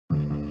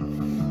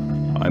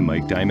I'm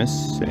Mike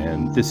Dimas,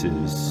 and this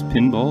is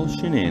Pinball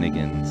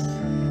Shenanigans.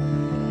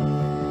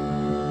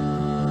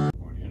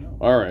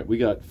 Alright, we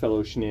got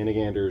fellow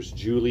Shenaniganders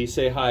Julie,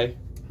 say hi.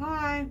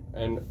 Hi.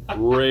 And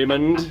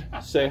Raymond,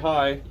 say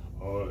hi.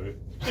 Hi.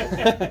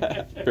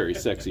 Very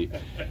sexy.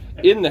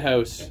 In the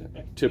house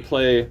to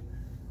play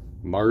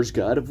Mars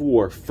God of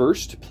War.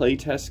 First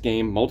playtest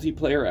game,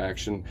 multiplayer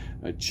action.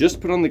 I just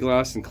put on the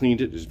glass and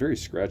cleaned it. It's very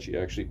scratchy,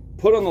 actually.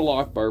 Put on the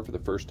lock bar for the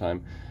first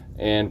time.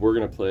 And we're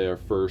going to play our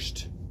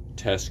first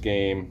test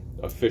game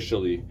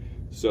officially.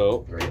 So,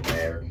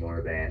 Prepare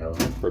for battle.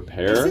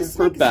 Prepare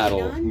for like battle,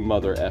 Xenon?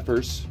 mother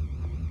effers.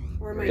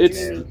 Or am I It's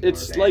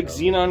dreaming? like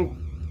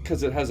Xenon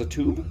because it has a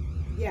tube.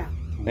 Yeah.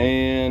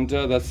 And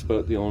that's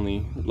about the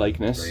only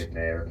likeness.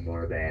 Prepare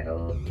for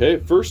battle. Okay,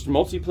 first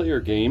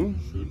multiplayer game.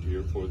 Shoot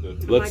here for the.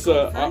 Let's. Am I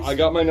going first? I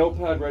got my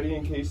notepad ready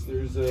in case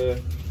there's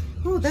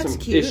Oh, that's some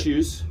cute.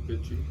 issues.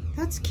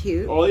 That's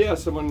cute. Oh yeah,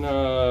 someone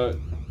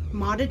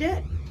Modded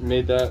it?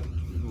 made that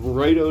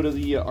right out of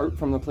the art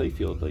from the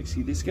playfield. Like,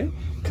 see this guy?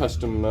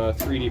 Custom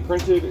 3D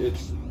printed.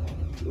 It's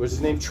what's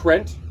his name?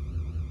 Trent,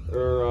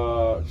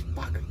 or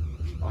fuck.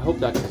 I hope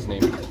that's his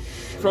name.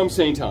 From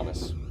St.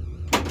 Thomas.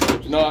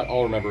 If not,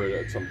 I'll remember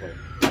it at some point.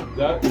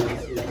 That is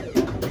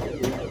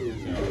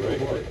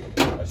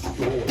I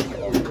stole it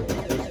off the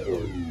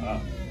Discord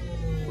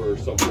for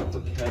something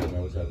for Kevin. I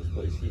was at his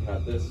place. He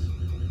had this,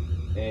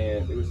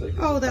 and it was like,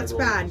 Oh, that's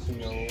bad. You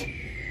know,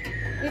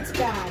 It's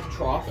bad.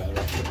 trough that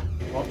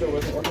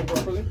wasn't working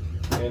properly,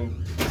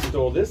 and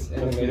stole this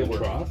and made it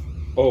work. Trough?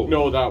 Oh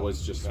no, that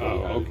was just. Oh, what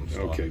he had okay, in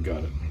stock. okay,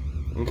 got it.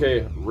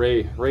 Okay,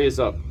 Ray is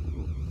up.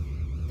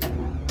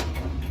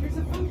 There's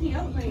a funky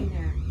outline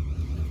there.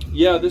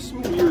 Yeah, this is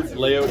some weird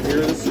layout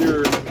here. This is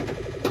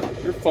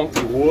your funky.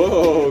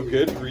 Whoa,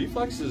 good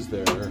reflexes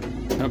there.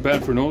 Not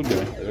bad for an old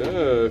guy.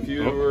 If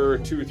you were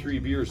 2 or 3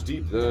 beers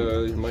deep,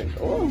 you might.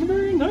 Oh,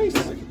 very nice.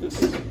 Look at this.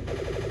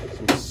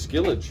 Some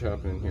skillage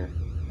happening here.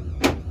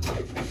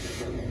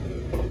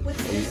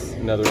 What's this?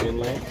 Another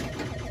inlay.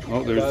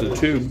 Oh, there's the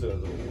tube.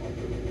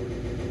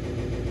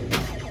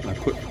 I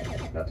put.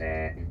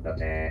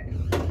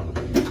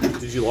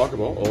 Did you lock them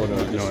all? Oh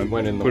no, No, I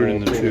went in the put it hole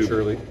in the tube.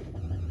 prematurely.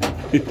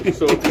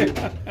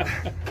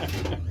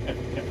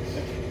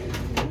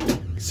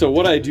 So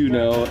what I do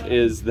know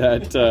is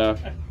that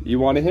you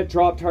want to hit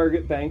drop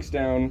target banks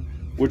down,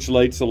 which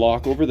lights a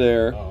lock over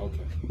there. Oh, okay.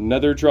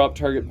 Another drop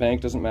target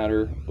bank, doesn't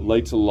matter,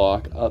 lights a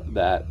lock up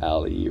that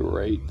alley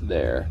right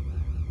there.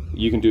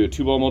 You can do a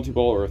 2-ball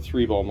multi-ball or a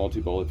 3-ball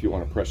multi-ball if you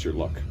want to press your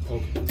luck.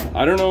 Okay.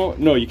 I don't know.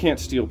 No, you can't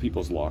steal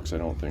people's locks, I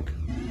don't think.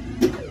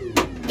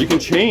 You can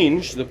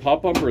change the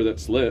pop bumper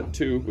that's lit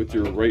too with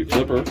your right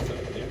flipper.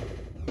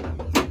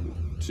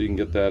 So you can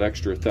get that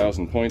extra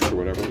 1,000 points or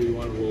whatever. So you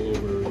want to roll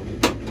over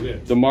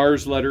this? The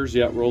Mars letters,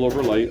 yeah, roll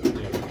over light. Yeah.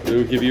 It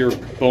will give you your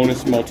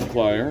bonus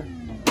multiplier.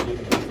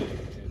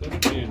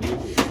 That's pretty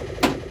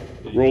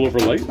unusual. Roll over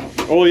light.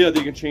 Oh yeah,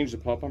 you can change the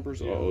pop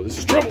bumpers. Oh, this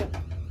is trouble.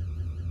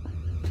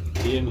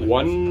 The inlays.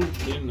 One-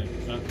 The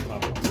inlays, not the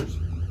pop bumpers.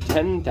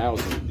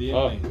 10,000. The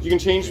inlays. You can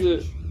change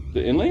the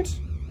inlanes?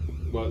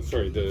 Well,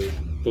 sorry, the lanes.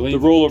 The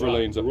at rollover top,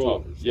 lanes the up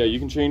top. rollovers. Yeah, you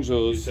can change You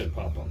those. said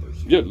pop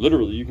bumpers. Yeah,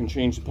 literally, you can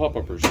change the pop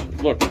bumpers.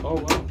 Look. Oh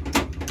wow.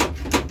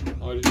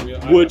 Oh, I didn't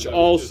realize. Which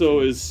also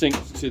is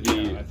synced to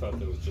Yeah, I the thought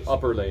that was just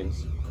upper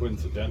lanes.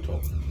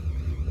 coincidental.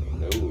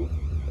 No.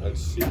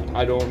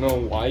 I don't know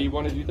why you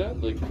want to do that.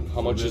 Like,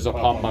 how much is a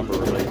pop pop bumper?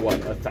 bumper. Like,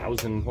 what,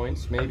 1,000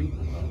 points, maybe?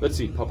 Let's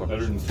see, pop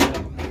Better bumpers.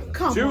 than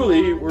Come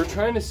Julie, on. we're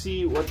trying to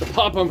see what the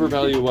pop bumper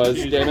value was,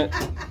 damn it.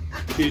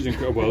 cheese and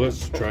well,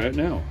 let's try it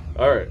now.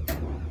 Alright.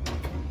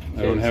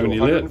 I don't have any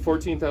lit.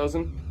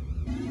 114,000,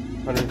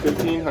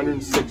 115,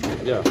 160.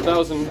 Yeah,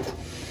 1,000. I think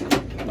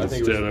it was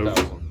Instead of-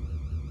 1,000.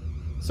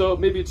 So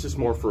maybe it's just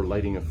more for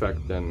lighting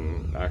effect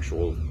than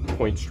actual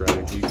point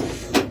strategy.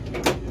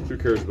 Who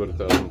cares about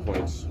 1,000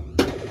 points?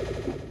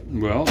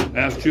 Well,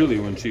 ask Julie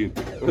when she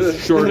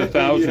was short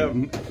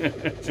 1,000.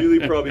 Julie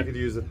probably could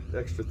use an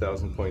extra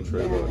 1,000 points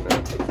right about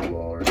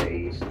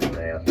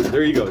now.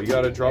 There you go. You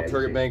got a drop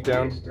target bank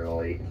down.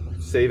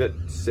 Save it.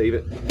 Save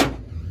it.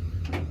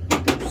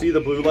 See the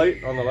blue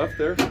light on the left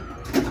there?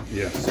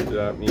 Yes.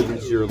 That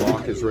means your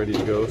lock is ready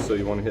to go, so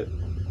you want to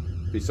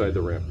hit beside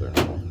the ramp there.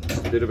 It's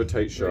a bit of a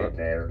tight shot.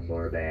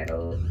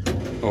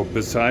 Oh,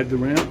 beside the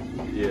ramp?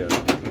 Yeah.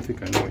 I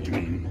think I know what you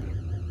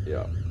mean.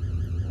 Yeah.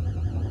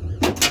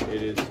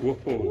 It is. Whoa.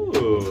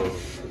 Ooh.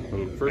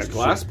 Little First extra-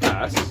 glass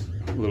pass.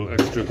 A little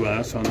extra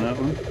glass on that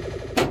one.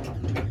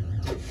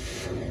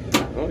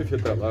 Oh, you've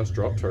hit that last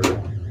drop target.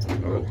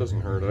 Oh, it doesn't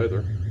hurt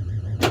either.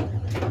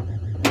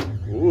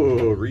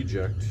 Ooh,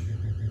 reject.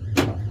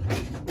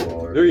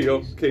 There you go.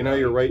 Okay, now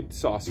your right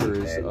saucer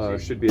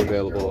is should be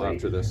available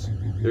after this.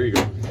 There you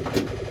go.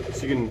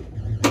 So you can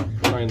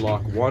try and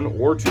lock 1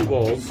 or 2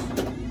 balls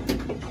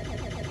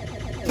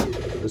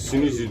as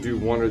soon as you do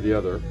one or the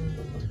other.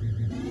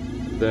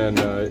 Then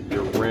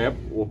your ramp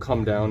will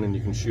come down and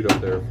you can shoot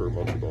up there for a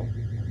multi-ball.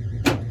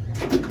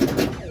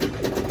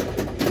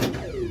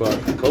 But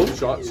both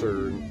shots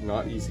are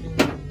not easy.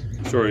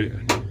 Sorry.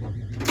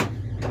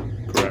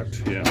 Correct.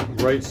 Yeah.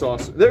 Right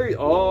saucer. There you,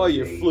 oh,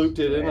 you fluked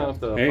it in off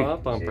the Hey.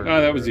 pop bumper.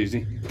 Oh, that was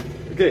easy.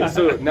 Okay,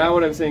 so now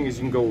what I'm saying is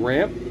you can go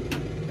ramp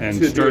And to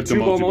do a start the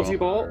 2-ball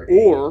multi-ball. multi-ball,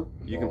 or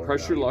you can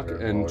press your luck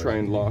and try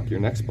and lock your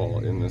next ball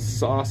in the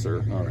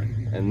saucer. All right.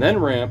 And then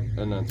ramp,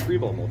 and then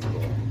 3-ball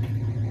multi-ball.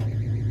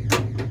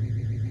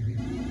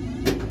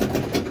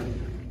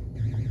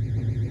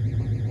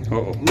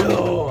 Uh-oh.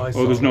 No, I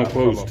saw there's no that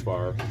from post.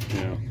 afar.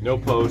 Yeah. No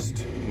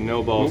post,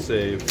 no ball Nope.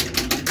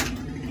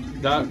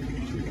 save. That,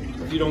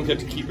 you don't get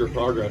to keep your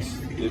progress.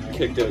 It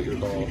kicked out your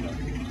ball.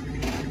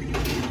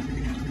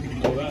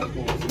 Oh, that was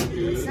What's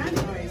good. that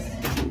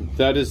noise?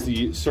 That is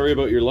the sorry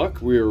about your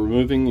luck. We are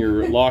removing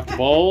your locked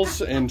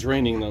balls and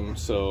draining them,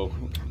 so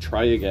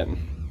try again.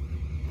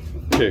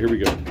 Okay, here we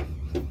go.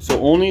 So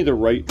only the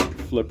right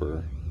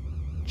flipper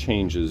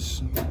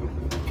changes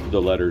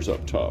the letters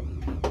up top.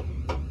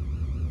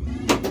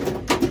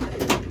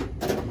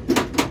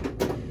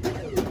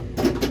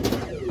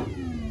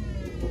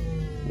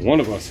 One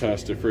of us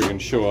has to friggin'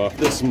 show off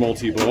this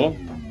multi-ball.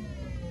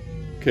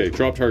 Okay,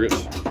 drop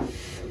targets.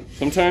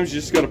 Sometimes you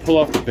just gotta pull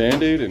off the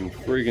band-aid and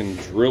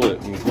friggin' drill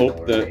it and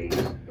hope that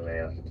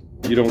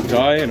you don't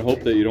die and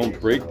hope that you don't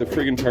break the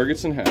friggin'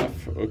 targets in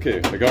half. Okay,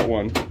 I got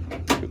one.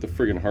 Got the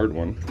friggin' hard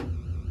one.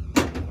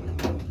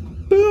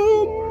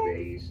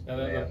 Boom! Yeah,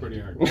 that looked pretty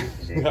hard.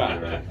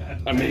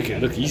 I make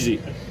it look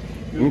easy.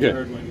 Good Okay.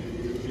 hard when you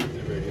shoot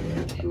it right in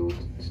there. Shoot,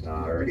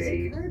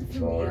 Stargate, Heard from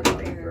for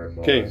the other.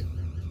 Okay,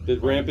 the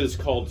ramp is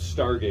called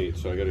Stargate,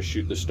 so I gotta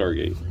shoot the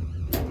Stargate.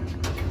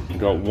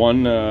 Got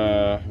one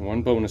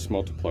bonus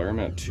multiplier. I'm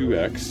at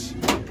 2x.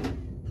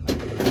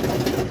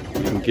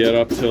 You can get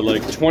up to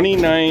like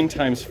 29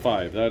 times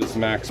 5. That is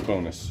max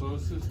bonus.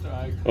 Closest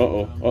I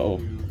Uh-oh,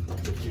 uh-oh.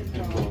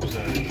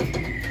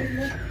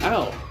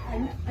 Ow! I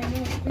know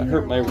it's I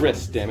hurt my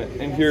wrist, damn it.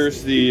 And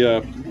here's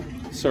the,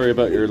 sorry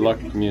about your luck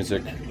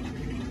music.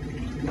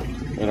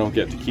 I don't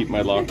get to keep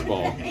my locked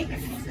ball.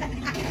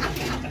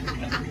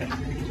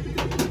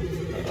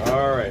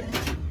 Alright.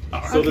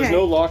 So there's Okay.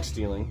 no lock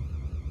stealing.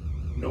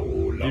 No,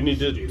 You need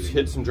to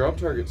hit some drop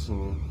targets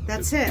and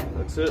That's it.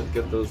 that's it.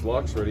 Get those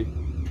locks ready.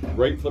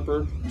 Right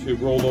flipper to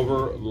roll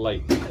over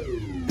light.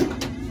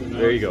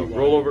 There you go.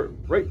 Roll over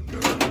right.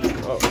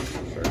 Oh,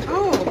 sorry.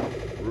 Oh,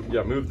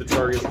 Yeah, move the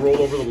targets. Roll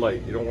over the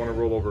light. You don't want to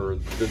roll over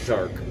the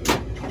dark.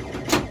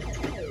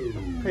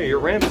 Hey, your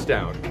ramp's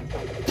down.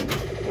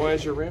 Why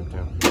is your ramp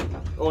down?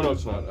 Oh no,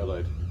 it's not. I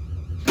lied.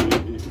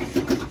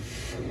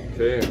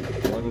 Okay,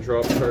 one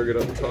drop target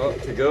up top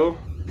to go.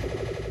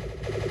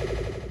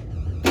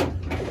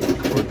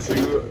 Or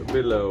 2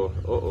 below.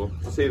 Uh-oh.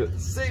 Save it.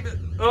 Save it.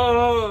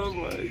 Oh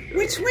my god.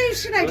 which way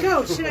should I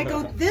go? Should I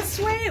go this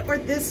way or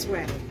this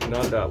way?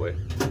 Not that way.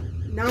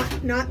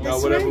 Not No,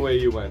 this whatever way. way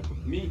you went.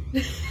 Me.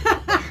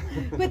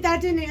 But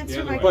that didn't answer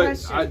Yeah, my But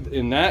question.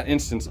 in that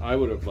instance, I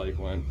would have like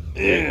went.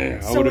 I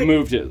So would have it-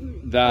 moved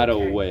it that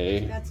Okay, away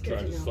That's good Try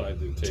to to know. slide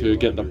the table to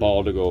get the under.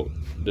 ball to go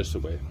this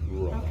way.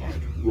 Right,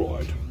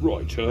 Okay.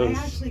 right. I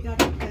actually got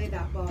to play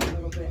that ball a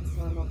little bit,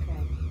 so I'm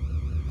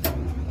okay.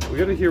 We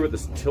gotta hear what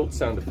this tilt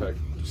sound effect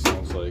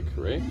sounds like,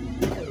 right?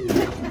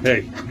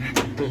 Hey.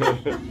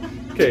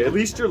 Okay, at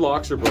least your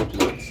locks are both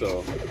lit,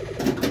 so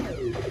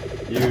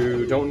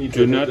you don't need to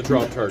Do hit not the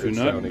drop do targets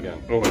not. down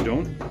again. Oh, I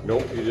don't?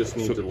 Nope, you just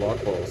need So- to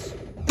lock balls.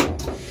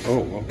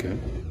 Oh, okay.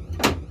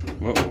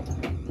 Uh-oh.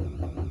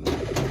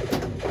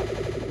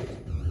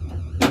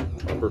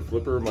 Upper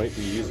flipper might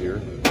be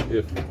easier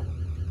if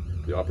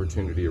the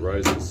opportunity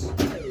arises.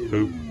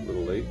 Oop. A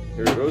little late.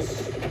 Here it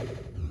goes.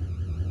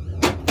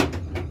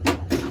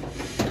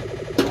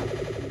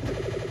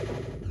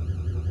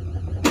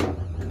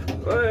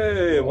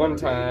 Hey, one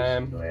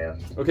time.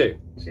 Left, Okay,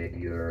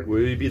 secure,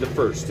 will you be the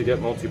first to get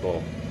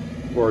multi-ball?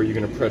 Or are you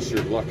gonna press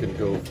your luck and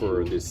go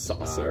for the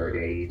saucer?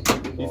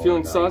 Stargate. You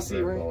feeling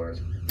saucy, right?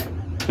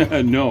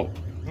 No.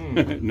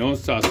 Hmm. No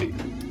saucy.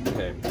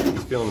 Okay,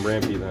 he's feeling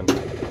rampy then.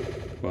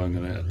 Well, I'm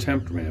going to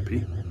attempt rampy.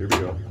 Here we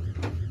go.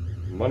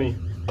 Money.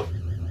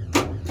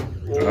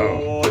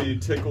 Oh, you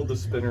tickled the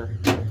spinner.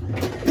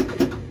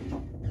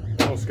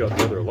 Almost got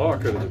the other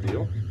lock out of the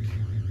deal.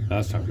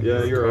 That's not good.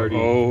 Yeah, you're already.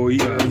 Oh,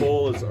 Your yeah.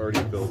 hole is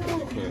already built.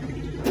 You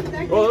can't.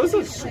 That Oh, that was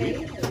game a they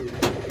sweet. played,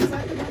 is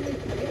that the one they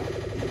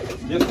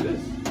played? Yes, it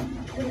is.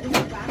 But it was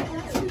a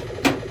backlash?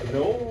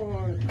 No.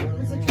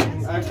 Was the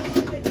transfer a Actually,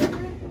 little bit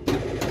different?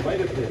 it might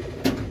have been.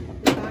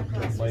 The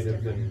backlash was Might have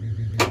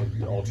different. been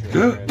the alternate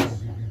Huh? trans.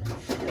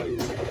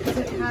 Because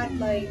it had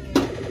like,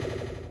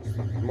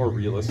 More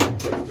realistic.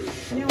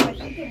 no, I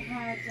think it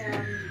had,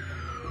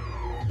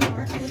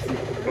 wasn't it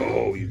Art?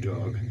 Oh, you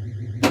dog.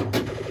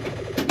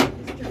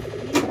 Mr.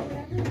 Freeze or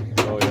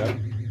whatever? Oh yeah.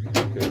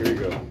 Okay, here you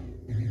go.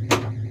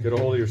 Get a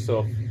hold of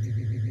yourself.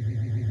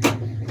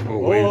 Oh,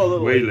 a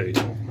little way late.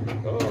 late.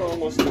 Oh,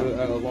 almost a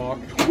lock.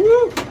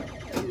 Woo!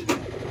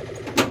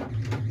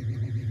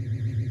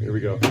 Here we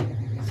go. So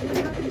what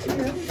happened to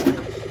your other fridge?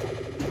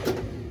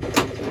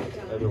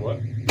 Other what?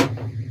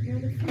 Your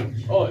other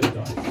fridge? Oh, it's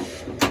done.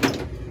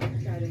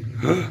 Got it.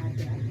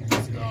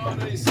 Oh,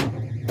 nice.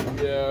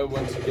 Yeah, I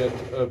went to get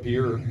a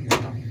beer.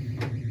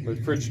 My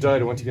fridge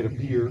died. I went to get a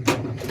beer,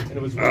 and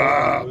it was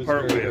very,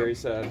 very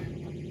sad.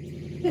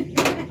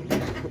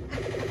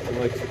 I'm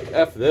like,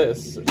 F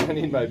this. I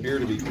need my beer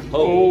to be cold.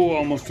 Oh,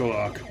 almost a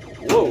lock.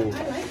 Whoa.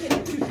 I like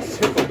it. You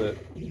tickled it.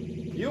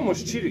 You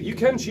almost cheated. You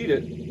can cheat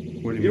it.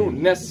 What do You you don't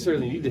mean?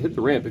 necessarily need to hit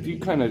the ramp. If you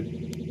kind of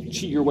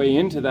cheat your way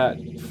into that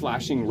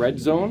flashing red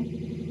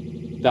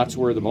zone, that's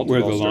where the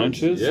multi-ball Where the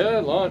starts. launch is? Yeah,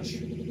 launch.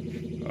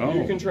 Oh.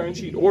 You can try and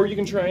cheat. Or you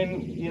can try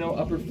and,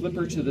 upper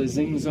flipper to the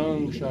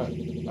zing-zong shot.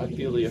 I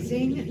feel you.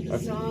 Zing,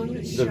 zong,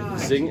 The shot.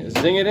 zing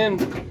it in.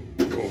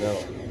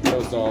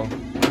 No zong.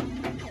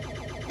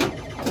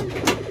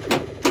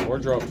 Or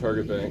drop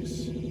target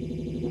banks.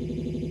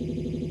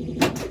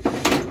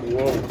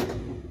 Whoa.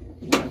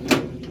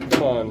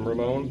 Come on,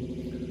 Ramon.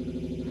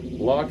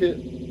 Lock it.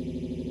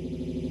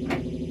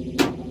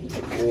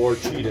 Or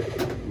cheat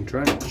it. I'm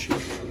trying to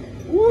cheat.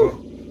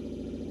 Woo!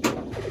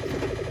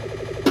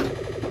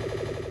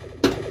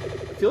 I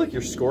feel like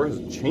your score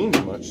hasn't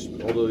changed much,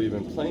 although you've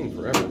been playing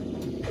forever.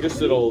 I guess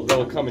that'll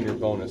come in your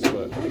bonus,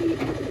 but. What do you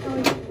do with all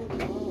your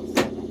old balls?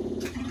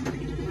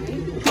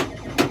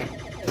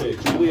 Right? Okay,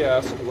 Julie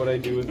asked what I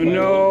do with my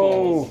No!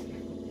 old balls.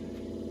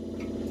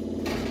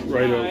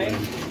 Right Right.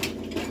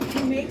 open.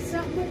 You make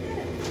something with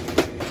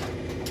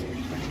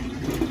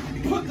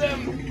it? Put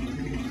them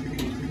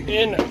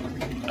in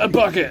a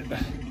bucket.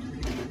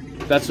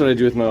 That's what I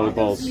do with my old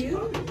balls.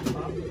 You?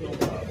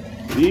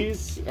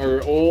 These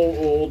are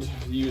old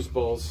used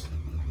balls.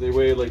 They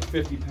weigh like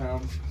 50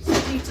 pounds. So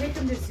do you take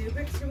them to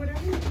Zubik's or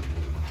whatever?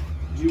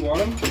 Do you want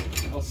them?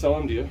 I'll sell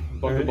them to you.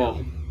 Bucket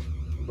ball.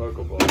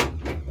 Buckle ball.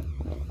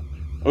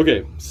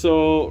 Okay,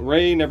 so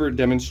Ray never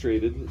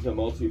demonstrated the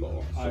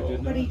multi-ball. So. I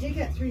did But he did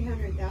get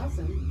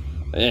 300,000.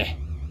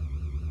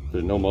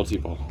 But no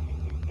multi-ball.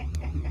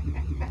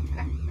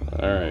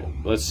 Alright,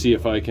 let's see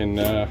if I can...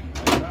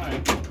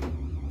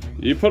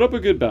 You put up a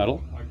good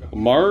battle.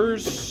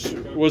 Mars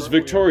was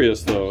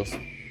victorious, though.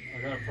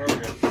 I got a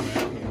progress from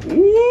that.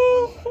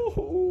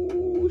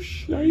 Woo!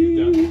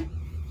 Shiny.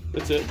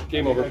 That's it.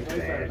 Game over.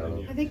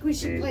 I think we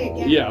should play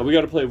again. Yeah, we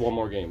got to play one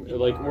more game.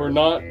 Like, we're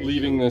not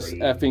leaving this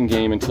effing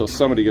game until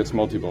somebody gets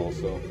multi-ball,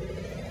 so...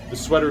 The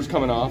sweater's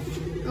coming off.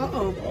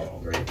 Uh-oh.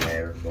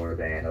 Prepare for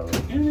battle.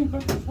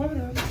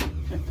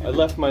 I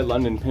left my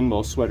London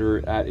pinball sweater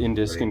at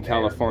Indisc in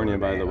California,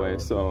 by the way,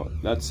 so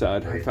that's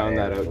sad. I found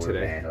that out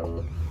today.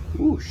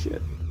 Ooh,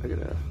 shit. I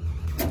gotta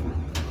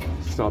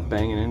stop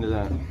banging into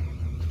that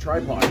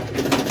tripod.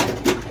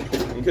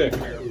 Okay.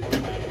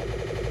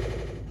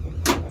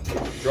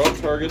 Drop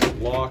targets,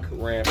 block,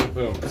 ramp,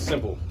 boom.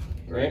 Simple,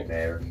 right?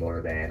 Prepare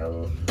for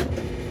battle.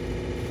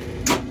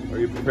 Are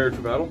you prepared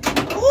for battle?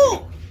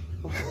 Oh!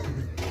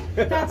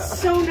 That's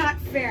so not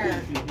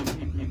fair.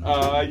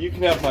 You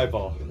can have my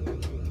ball.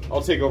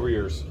 I'll take over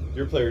yours.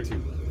 You're player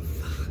 2.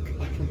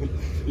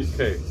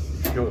 Okay,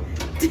 go.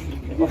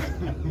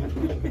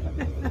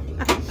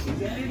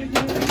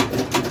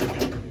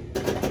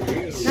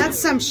 That's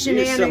some Here's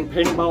some shenanigans.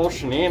 pinball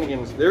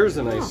shenanigans. There's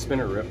a nice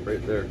spinner rip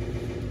right there.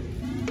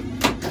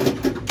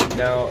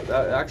 Now,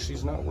 that actually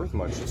is not worth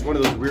much. It's one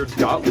of those weird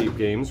Gottlieb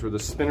games where the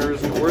spinner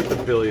isn't worth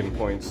 1 billion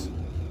points.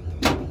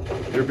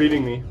 You're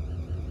beating me.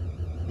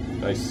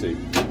 Nice save.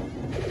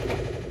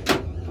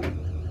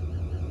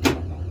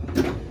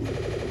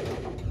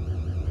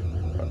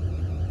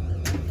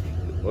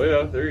 Oh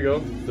yeah, there you go.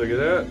 Look at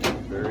that.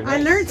 Very nice.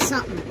 I learned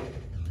something.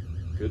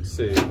 Good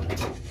save.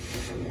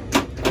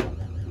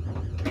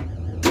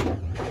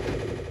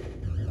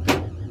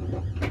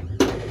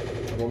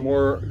 One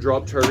more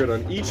drop target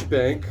on each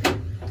bank.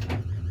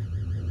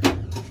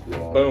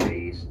 Boom.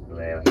 Base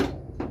left.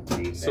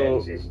 Defense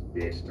So- is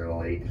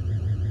destroyed.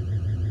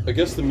 I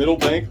guess the middle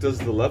bank does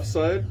the left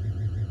side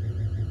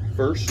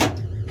first.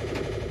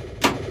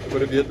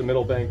 But if you hit the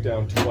middle bank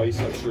down twice,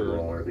 I'm sure.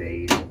 More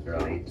base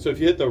right. So if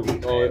you hit the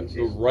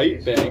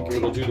right bank,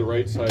 it'll do the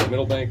right side.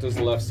 Middle bank does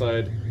the left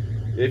side.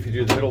 If you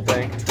do the middle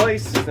bank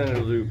twice, then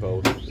it'll do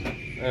both.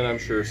 And I'm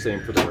sure same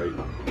for the right.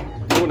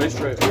 Oh, nice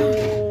try.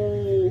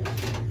 Oh!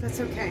 That's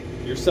okay.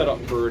 You're set up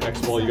for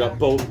next ball. You got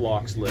both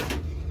locks lit.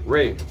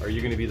 Ray, are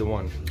you going to be the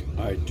one?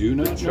 I do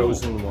not know.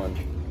 Chosen one.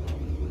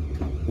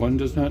 One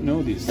does not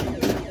know these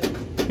things.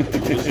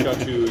 You just got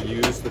to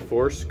use the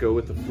force, go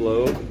with the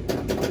flow,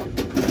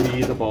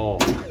 be the ball.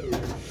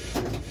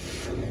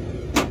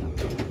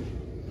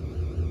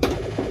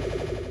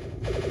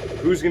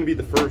 Who's going to be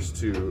the first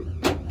to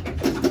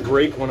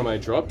break one of my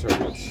drop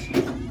targets?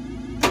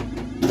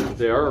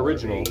 They are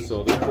original,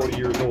 so they're 40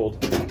 years old.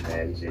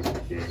 Defense is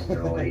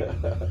destroyed.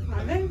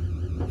 Are they?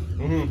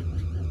 Mm-hmm.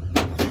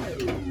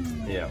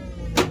 Yeah.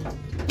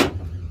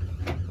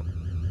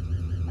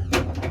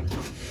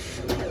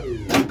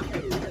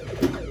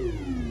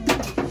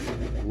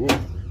 Woo.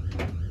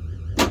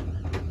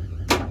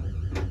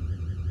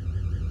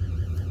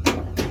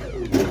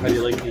 How do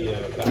you like the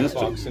Missed it.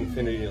 Backbox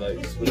Infinity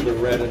lights with the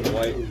red and the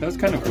white? That's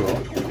kind of cool.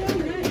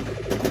 Very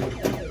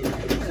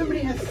nice. Somebody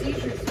has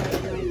seizures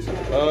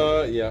right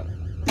now. Yeah.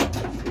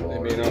 They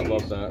may not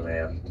love that.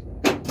 Left.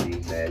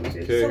 Defense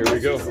is Okay, here we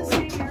go. Is this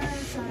the same era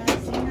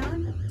as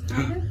Xenon?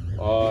 Kind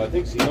of? I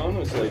think Xenon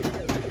was like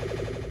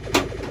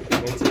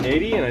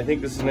 1980, and I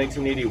think this is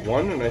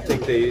 1981, and I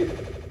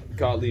think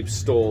Gottlieb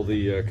stole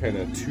the kind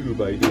of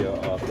tube idea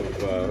off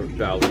of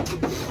Valley. Oh,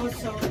 so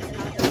it's not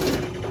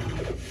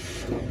the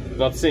same.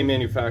 Not the same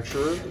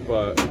manufacturer,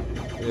 but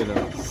you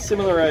know,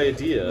 similar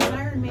idea.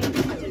 Iron Maiden,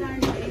 who did Iron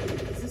Maiden?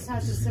 Because this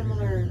has a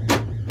similar.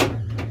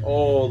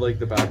 Oh, like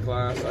the back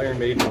glass. Iron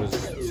Maiden was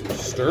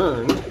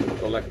Stern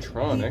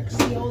Electronics.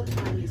 The old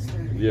timey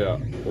Stern. Yeah,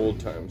 old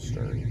time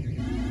Stern.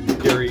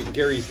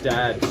 Gary's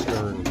dad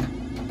Stern.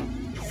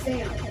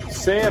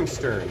 Sam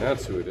Stern,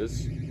 that's who it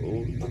is.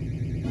 Oh,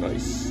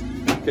 nice.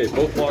 Okay,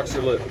 both blocks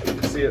are lit.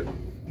 See it.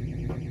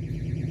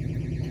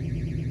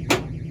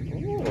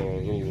 Oh, a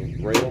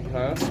little rail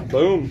pass.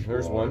 Boom,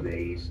 there's one.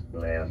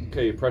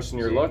 Okay, you pressing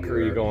your luck, or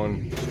are you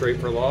going straight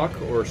for lock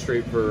or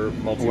straight for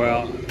multi-ball?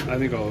 Well, I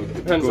think I'll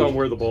Depends on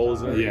where the ball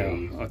is at.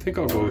 Yeah, I think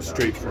I'll go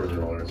straight for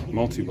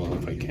multi-ball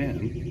if I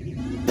can.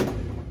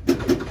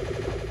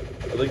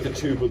 I like the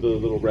tube with the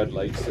little red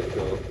lights that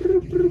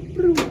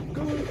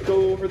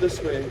go over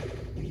this way.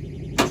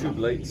 Tube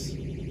lights. I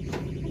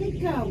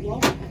think wall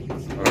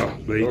pegs. Oh,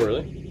 Wait.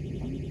 really?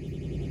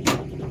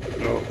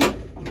 No.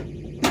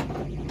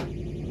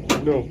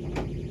 No.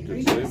 Are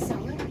you going to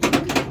sell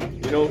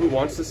it? You know who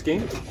wants this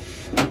game?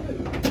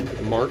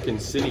 Mark and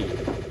City.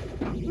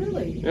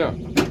 Really? Yeah.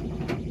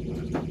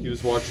 He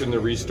was watching the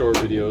restore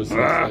videos and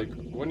was like,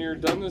 when you're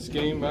done this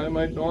game, I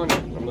might want it.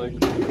 I'm like,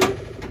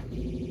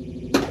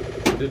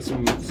 did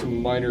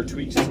some minor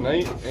tweaks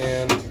tonight,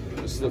 and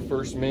this is the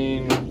first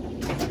main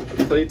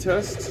play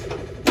test.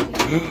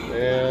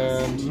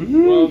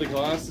 And well, the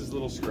glass is a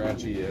little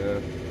scratchy. Yeah.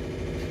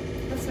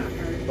 That's not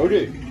hard.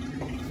 Okay.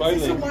 Is Finally.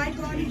 this a wide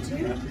body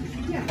too?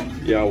 Yeah.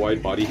 Yeah,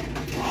 wide body.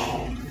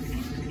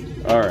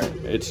 All right,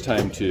 it's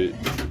time to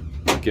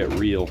get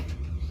real.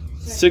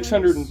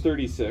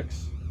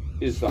 636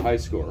 is the high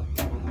score.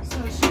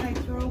 So should I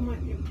throw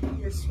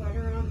your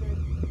sweater on there?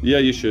 Yeah,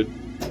 you should.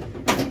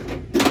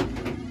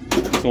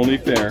 It's only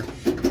fair.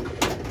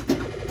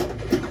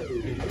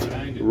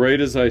 Right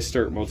as I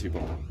start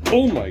multi-ball.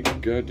 Oh my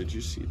god, did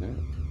you see that?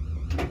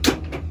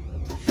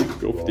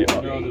 Go for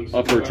the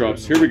upper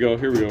drops. Here we go,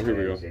 here we go, here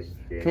we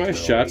go. Can I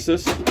shots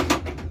this?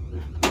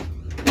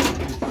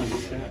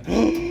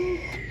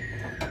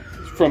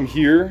 From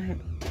here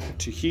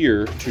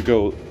to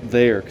go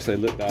there, because I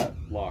lit that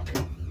lock.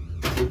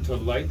 To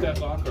light that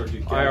lock, or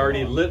did I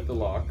already lit the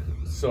lock,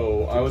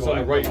 so I was on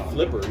the right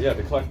flipper. Yeah,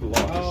 to collect the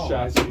lock. Oh,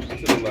 Shots to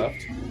the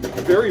left.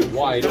 Very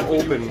wide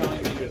open.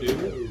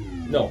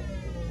 No.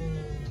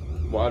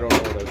 Well, I don't know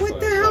what I was What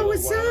the hell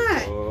was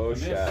that? Oh,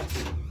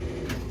 shots.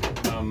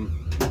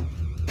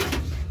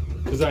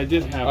 Because I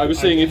did have. I was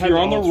saying, if had you're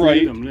on the all three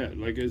right- of them lit.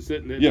 Like, is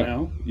it lit Yeah.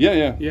 now?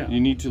 Yeah. Yeah. You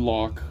need to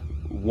lock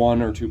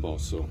one or two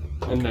balls, so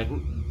and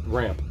then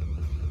ramp,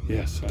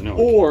 Yes, I know.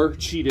 or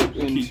cheat it I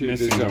keep into the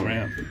missing the zone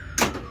ramp.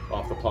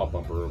 off the pop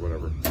bumper or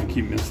whatever. I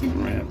keep missing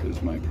the ramp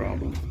is my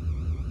problem.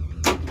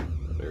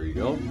 There you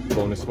go.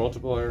 Bonus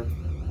multiplier.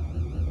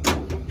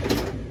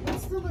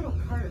 What's the little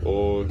cart?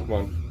 Oh, come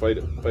on, bite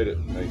it, bite it.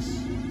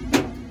 Nice.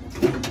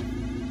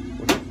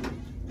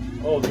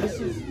 Oh, this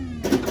is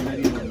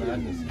Medieval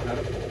Madness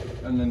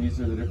catapult, and then these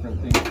are the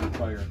different things you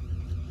fire.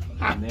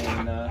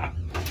 Banana,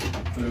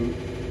 fruit,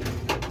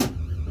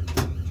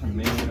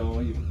 tomato.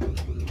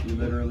 You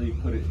literally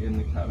put it in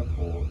the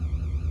catapult,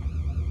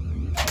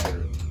 and you fire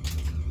it.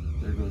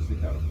 There goes the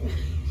catapult.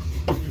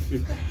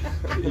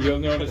 You'll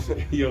notice.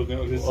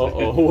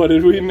 Uh-oh, what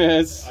did we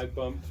miss? I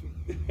bumped.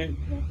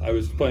 I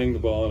was playing the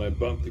ball and I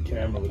bumped the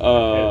camera with my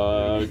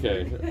head.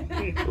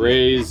 Okay.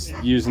 Ray's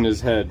using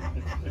his head.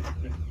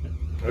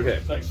 Okay.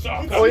 It's like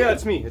soccer. Oh yeah,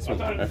 it's me. It's me.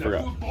 I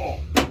forgot.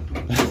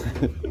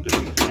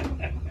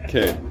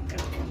 Okay.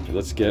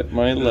 Let's get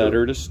my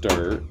letter to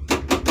start.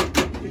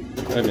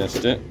 I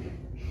missed it.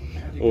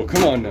 Oh,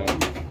 come on now.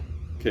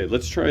 Okay,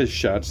 let's try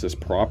shots this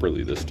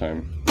properly this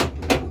time.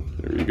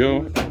 There we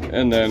go.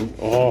 And then,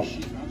 oh.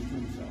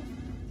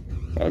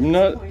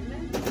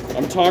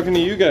 I'm talking to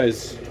you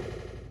guys.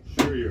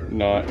 Sure you're.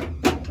 Not.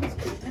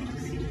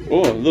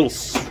 Oh, a little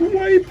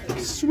sweep,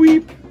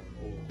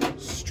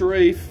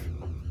 strafe,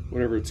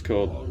 whatever it's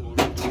called.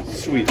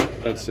 Sweep,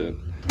 that's it.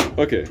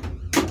 Okay.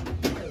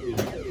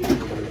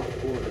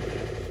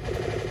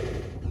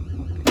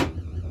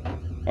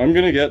 I'm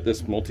gonna get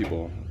this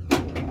multi-ball.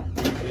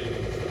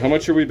 How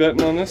much are we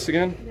betting on this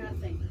again?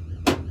 Nothing.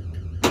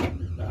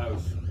 The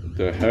house.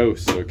 The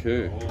house,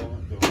 okay. The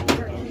whole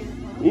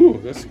house.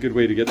 Ooh, that's a good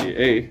way to get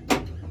the A.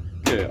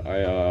 Okay,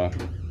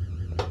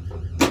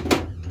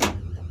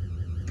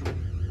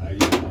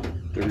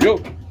 there we go.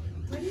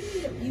 Why do you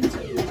need a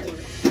butane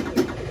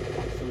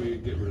for? So we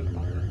get rid of the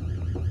wire.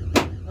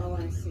 Oh,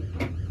 I see.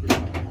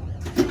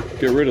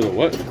 Get rid of the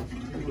what? Get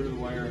rid of the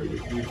wire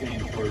with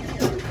butane first.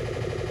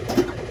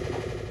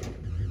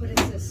 What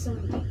is this?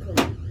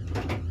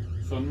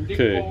 Some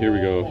Okay, here we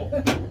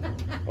go.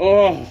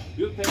 Oh,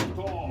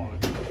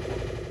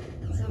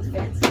 Sounds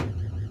fancy.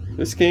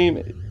 this game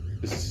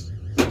is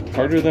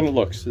harder than it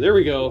looks. There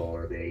we go.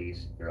 War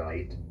base,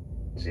 right,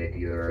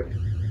 secured.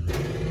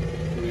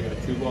 So we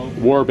got two balls.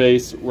 War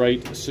base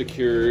right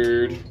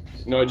secured.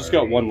 No, I just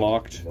got one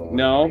locked.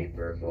 Now,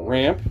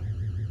 ramp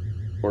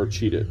or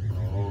cheat it.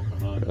 Oh,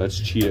 come on. Let's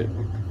cheat it.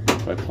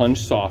 I plunge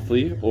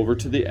softly over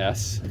to the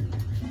S.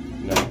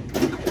 No.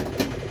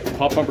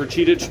 Pop bumper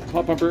cheated.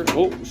 Pop bumper.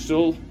 Oh,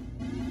 still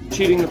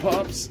cheating the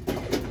pops.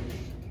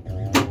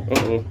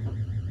 Uh-oh.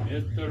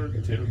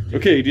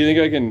 Okay, do you think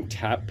I can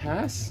tap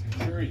pass?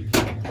 Sure you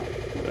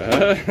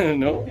can.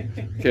 No.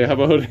 Okay, how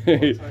about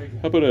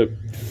a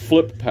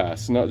flip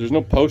pass? No, there's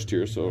no post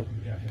here, so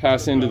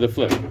pass into the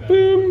flip.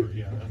 Boom.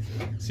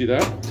 See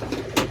that?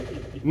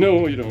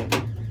 No, you don't.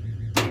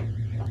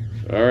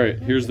 All right,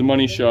 here's the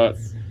money shot.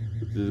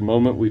 The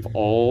moment we've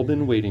all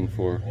been waiting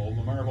for. All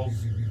the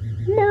marbles.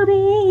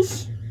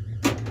 Marbles.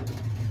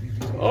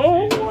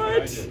 Oh,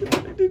 what?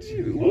 Did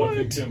you?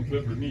 What?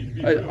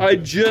 I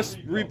just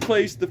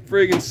replaced the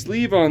friggin'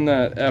 sleeve on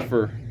that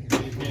effer.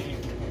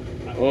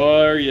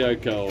 There you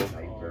go.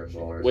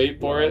 Wait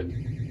for it.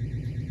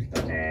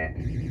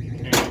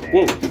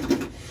 Whoa.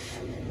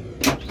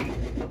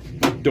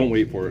 Don't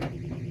wait for it.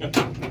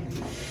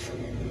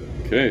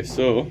 Okay,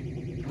 so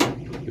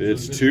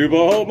it's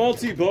 2-ball,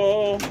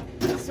 multi-ball.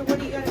 So what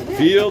do you gotta do?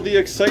 Feel the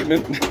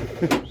excitement.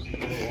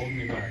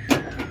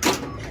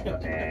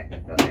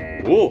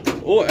 Whoa,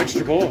 oh,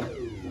 extra ball.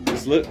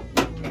 It's lit.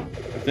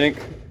 I think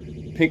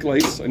pink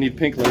lights. I need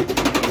pink light.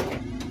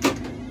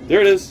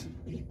 There it is.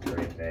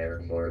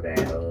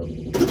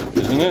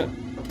 Isn't it?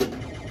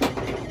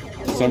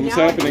 Something's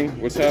happening.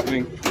 What's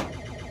happening?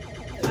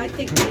 I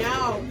think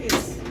now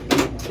it's,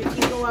 if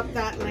you go up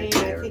that lane,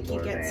 I think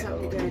you get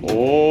something good.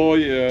 Oh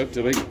yeah.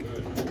 Did I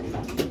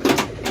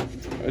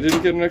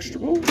didn't get an extra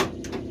ball.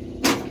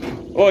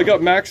 Oh, I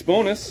got max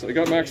bonus. I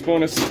got max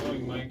bonus.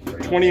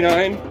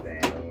 29.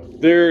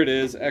 There it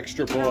is,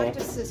 extra ball.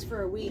 Practice this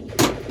for a week.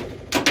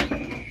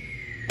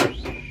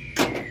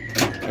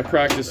 I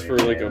practiced for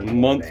like a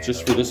month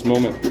just for this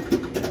moment.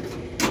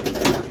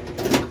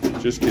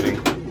 Just kidding.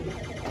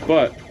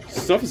 But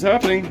stuff is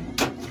happening.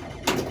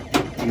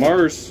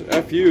 Mars,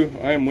 F you.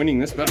 I am winning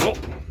this battle.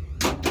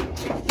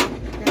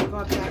 Gotta go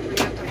up that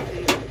ramp, I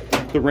think.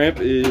 The ramp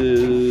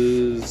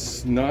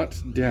is not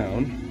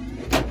down.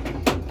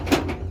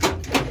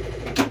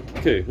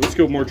 Okay, let's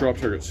go more drop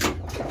targets.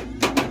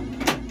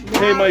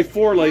 Hey, my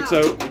 4 lights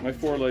out. My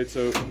 4 lights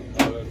out.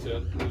 Oh, that's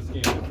it. This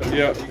game.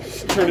 Yeah,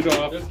 turn it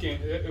off. This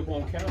game, it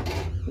won't count.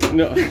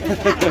 No.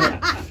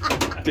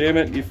 Damn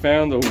it, you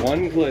found the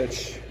one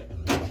glitch.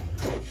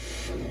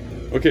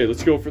 Okay,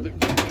 let's go for the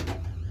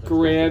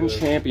grand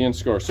champion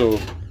score. So,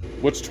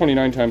 what's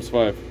 29 times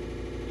 5?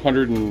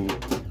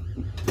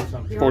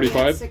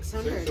 145?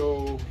 600.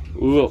 Ooh,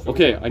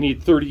 okay, I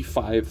need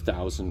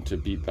 35,000 to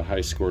beat the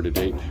high score to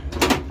date.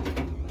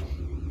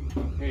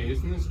 Hey,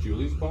 isn't this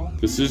Julie's ball?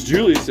 This is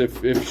Julie's.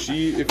 If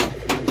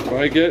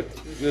I get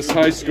this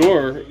high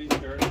score,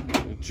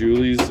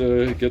 Julie's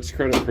gets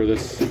credit for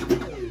this.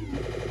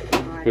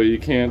 But you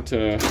can't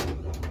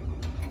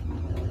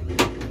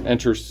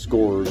enter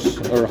scores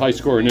or high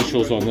score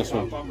initials on this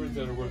one.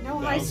 No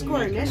high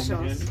score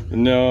initials.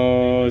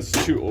 No, it's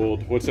too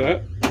old. What's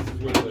that?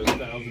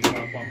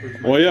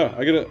 Well, yeah,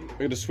 I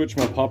gotta switch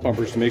my pop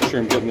bumpers to make sure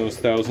I'm getting those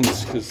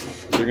thousands because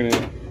they're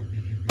gonna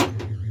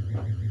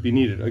be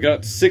needed. I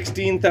got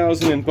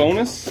 16,000 in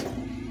bonus.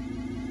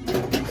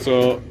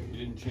 So You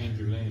didn't change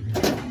your lane.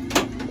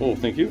 oh,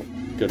 thank you.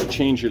 Got to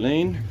change your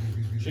lane.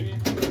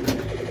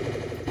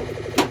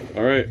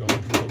 All right.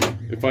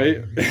 If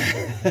I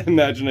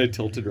imagine I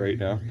tilted right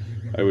now,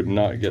 I would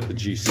not get the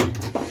GC.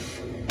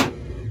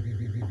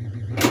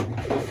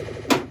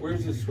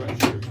 Where's his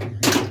sweatshirt?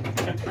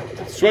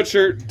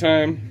 Sweatshirt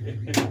time.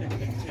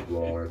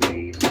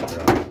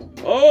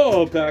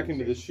 Oh, back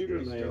into the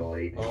shooter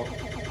lane. Oh,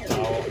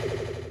 foul.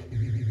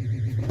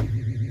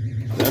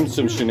 Them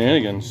some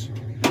shenanigans.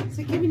 Is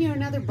it giving you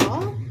another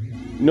ball?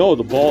 No,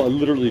 the ball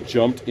literally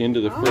jumped into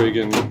the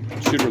friggin'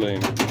 shooter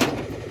lane.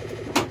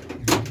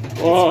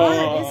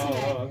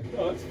 Oh,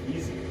 that's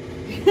easy.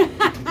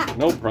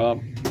 No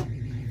problem.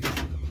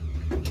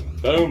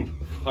 Boom.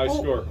 High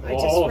score. I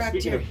just wrecked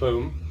speaking you. of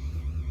boom.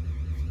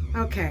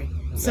 Okay,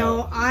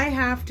 so I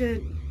have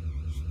to.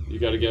 You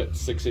got to get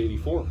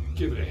 684.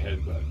 Give it a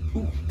headbutt.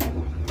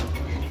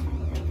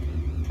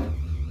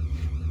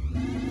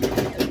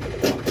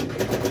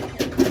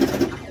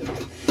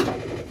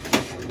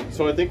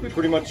 So I think we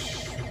pretty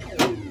much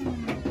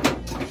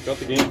got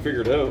the game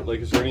figured out. Like,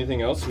 is there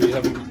anything else we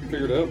haven't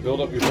figured out?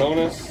 Build up your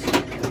bonus,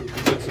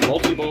 get some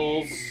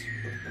multi-balls,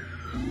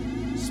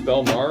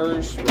 spell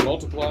Mars for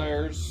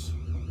multipliers.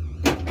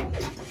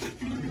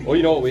 Oh,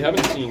 you know what we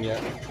haven't seen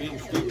yet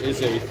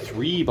is a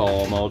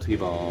 3-ball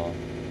multi-ball.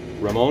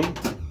 Ramon,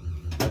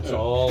 that's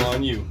all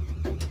on you.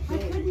 I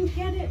couldn't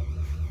get it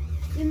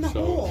in the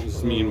hole. This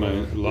is me and my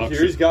locks.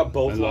 Here he's got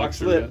both my locks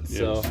locks are lit, lit,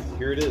 so yes.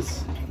 here it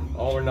is.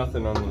 All or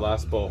nothing on the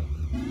last ball.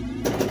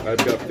 I've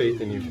got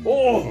faith in you.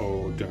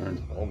 Oh,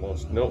 darn.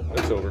 Almost. Nope,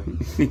 it's over.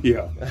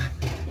 Yeah.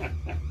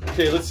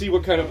 Okay, let's see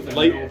what kind of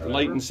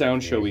light and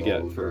sound show we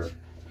get for.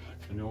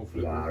 No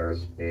flip.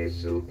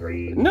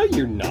 No,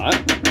 you're not.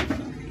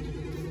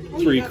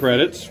 3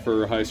 credits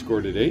for high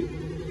score to date.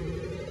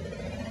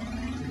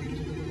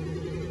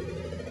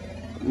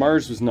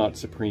 Mars was not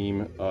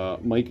supreme.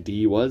 Mike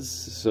D was,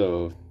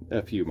 so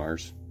F you,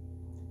 Mars.